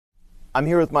I'm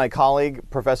here with my colleague,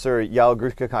 Professor Yael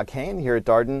Grushka Cockayne here at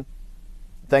Darden.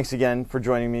 Thanks again for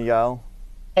joining me, Yael.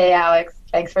 Hey, Alex.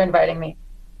 Thanks for inviting me.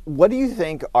 What do you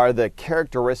think are the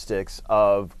characteristics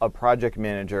of a project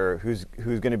manager who's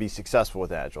going to be successful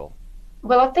with Agile?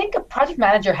 Well, I think a project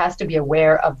manager has to be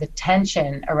aware of the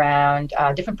tension around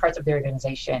different parts of the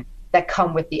organization that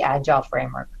come with the Agile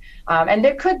framework. And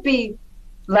there could be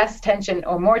less tension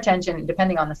or more tension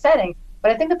depending on the setting,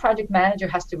 but I think the project manager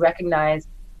has to recognize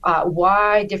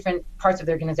why different parts of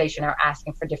the organization are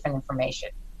asking for different information.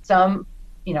 Some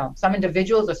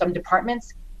individuals or some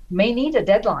departments may need a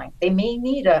deadline. They may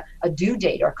need a due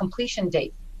date or a completion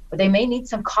date, or they may need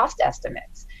some cost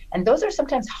estimates. And those are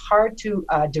sometimes hard to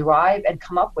derive and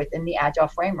come up with in the Agile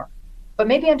framework. But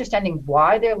maybe understanding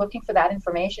why they're looking for that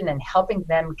information and helping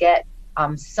them get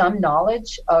some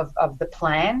knowledge of the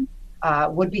plan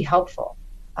would be helpful.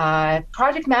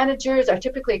 Project managers are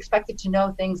typically expected to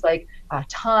know things like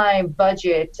time,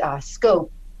 budget,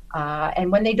 scope.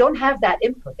 And when they don't have that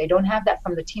input, they don't have that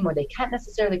from the team, or they can't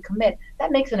necessarily commit,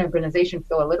 that makes an organization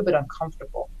feel a little bit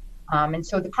uncomfortable. And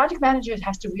so the project manager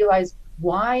has to realize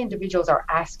why individuals are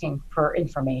asking for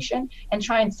information and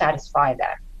try and satisfy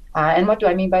that. And what do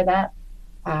I mean by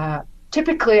that?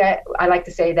 Typically, I like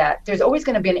to say that there's always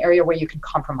going to be an area where you can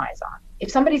compromise on. If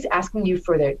somebody's asking you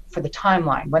for the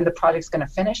timeline, when the project's going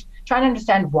to finish, try to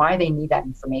understand why they need that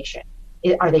information.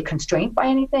 Are they constrained by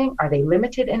anything? Are they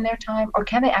limited in their time? Or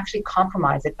can they actually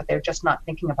compromise it, but they're just not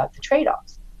thinking about the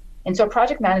trade-offs? And so a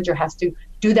project manager has to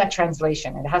do that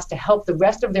translation. It has to help the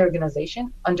rest of the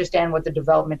organization understand what the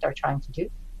development are trying to do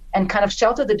and kind of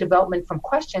shelter the development from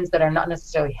questions that are not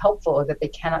necessarily helpful or that they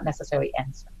cannot necessarily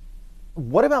answer.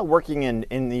 What about working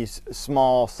in these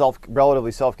small,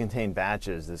 relatively self-contained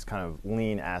batches, this kind of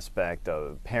lean aspect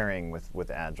of pairing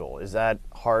with Agile? Is that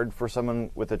hard for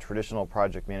someone with a traditional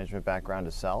project management background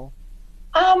to sell?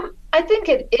 I think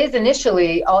it is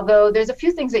initially, although there's a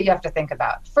few things that you have to think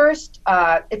about. First,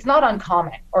 it's not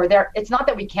uncommon, it's not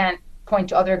that we can't point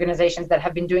to other organizations that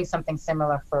have been doing something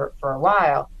similar for a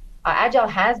while. Agile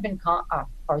has been,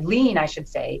 or lean, I should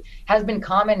say, has been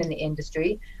common in the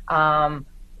industry.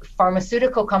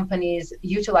 Pharmaceutical companies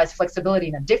utilize flexibility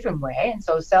in a different way, and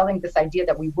so selling this idea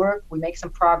that we work, we make some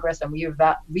progress, and we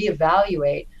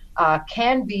reevaluate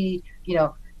can be,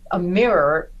 a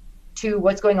mirror to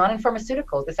what's going on in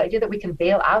pharmaceuticals. This idea that we can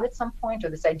bail out at some point,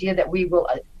 or this idea that we will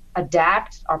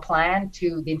adapt our plan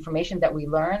to the information that we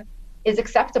learn, is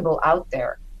acceptable out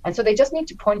there. And so they just need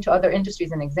to point to other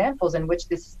industries and examples in which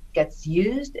this gets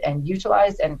used and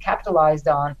utilized and capitalized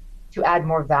on to add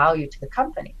more value to the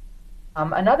company.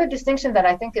 Another distinction that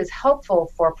I think is helpful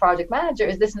for a project manager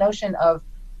is this notion of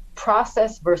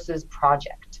process versus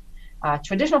project.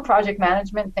 Traditional project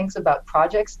management thinks about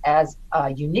projects as a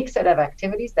unique set of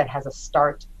activities that has a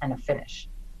start and a finish.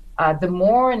 The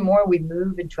more and more we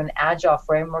move into an Agile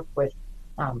framework with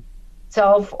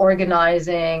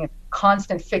self-organizing,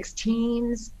 constant fixed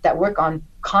teams that work on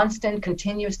constant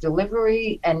continuous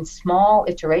delivery and small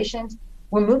iterations,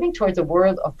 we're moving towards a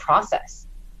world of process.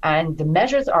 And the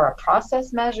measures are a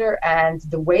process measure, and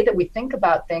the way that we think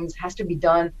about things has to be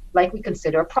done like we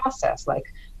consider a process, like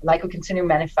we consider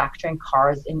manufacturing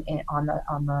cars on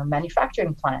the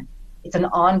manufacturing plant. It's an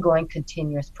ongoing,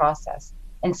 continuous process.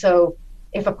 And so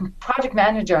if a project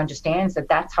manager understands that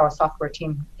that's how a software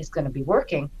team is going to be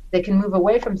working, they can move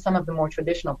away from some of the more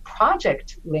traditional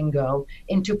project lingo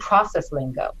into process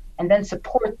lingo, and then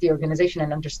support the organization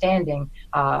in understanding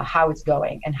how it's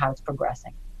going and how it's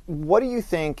progressing. What do you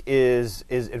think is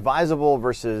advisable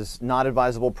versus not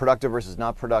advisable, productive versus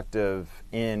not productive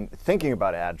in thinking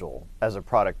about Agile as a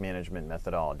product management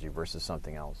methodology versus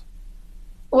something else?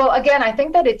 Well, again, I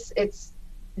think that it's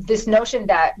this notion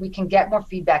that we can get more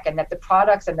feedback and that the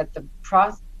products and that the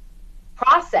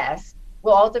process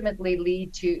will ultimately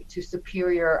lead to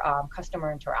superior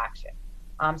customer interaction.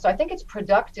 So I think it's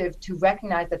productive to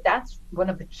recognize that that's one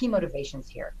of the key motivations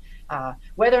here.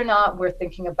 Whether or not we're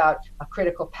thinking about a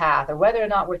critical path, or whether or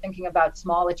not we're thinking about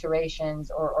small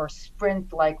iterations or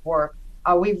sprint-like work,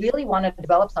 we really want to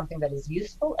develop something that is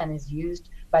useful and is used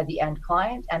by the end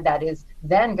client, and that is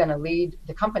then going to lead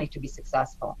the company to be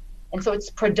successful. And so it's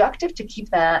productive to keep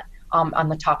that on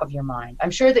the top of your mind.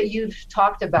 I'm sure that you've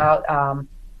talked about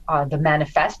the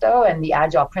manifesto and the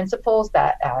Agile principles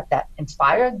that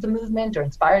inspired the movement or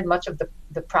inspired much of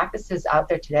the practices out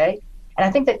there today. And I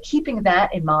think that keeping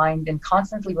that in mind and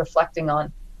constantly reflecting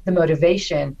on the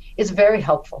motivation is very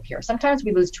helpful here. Sometimes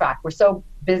we lose track. We're so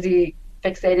busy,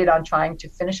 fixated on trying to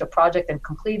finish a project and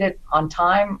complete it on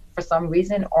time for some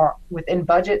reason or within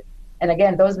budget. And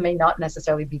again, those may not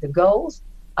necessarily be the goals,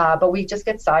 but we just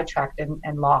get sidetracked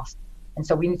and lost. And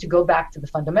so we need to go back to the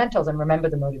fundamentals and remember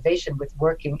the motivation with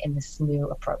working in this new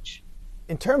approach.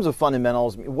 In terms of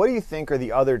fundamentals, what do you think are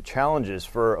the other challenges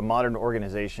for a modern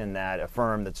organization, a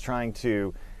firm that's trying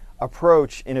to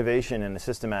approach innovation in a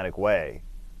systematic way?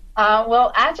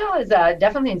 Well, Agile is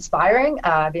definitely inspiring.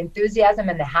 The enthusiasm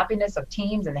and the happiness of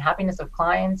teams and the happiness of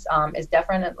clients is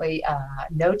definitely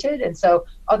noted. And so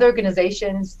other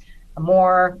organizations,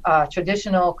 more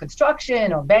traditional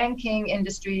construction or banking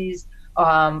industries,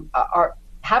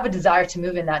 have a desire to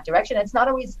move in that direction. It's not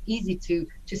always easy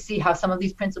to see how some of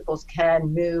these principles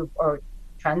can move or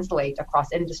translate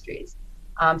across industries.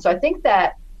 So I think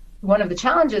that one of the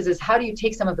challenges is how do you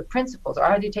take some of the principles or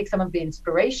how do you take some of the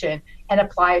inspiration and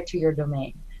apply it to your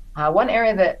domain? One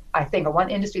area that I think, or one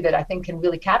industry that I think can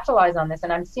really capitalize on this,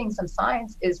 and I'm seeing some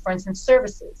signs, is, for instance,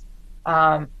 services.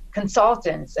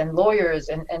 Consultants and lawyers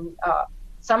and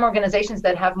some organizations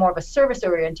that have more of a service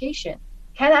orientation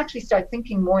can actually start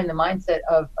thinking more in the mindset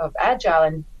of Agile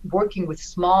and working with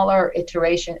smaller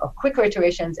iteration or quicker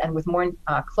iterations and with more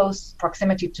close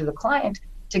proximity to the client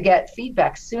to get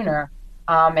feedback sooner.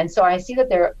 And so I see that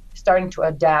they're starting to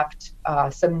adapt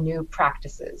some new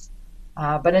practices.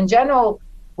 But in general,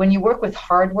 when you work with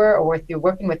hardware or if you're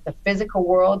working with the physical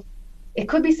world, it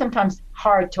could be sometimes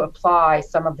hard to apply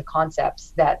some of the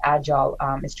concepts that Agile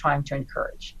is trying to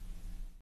encourage.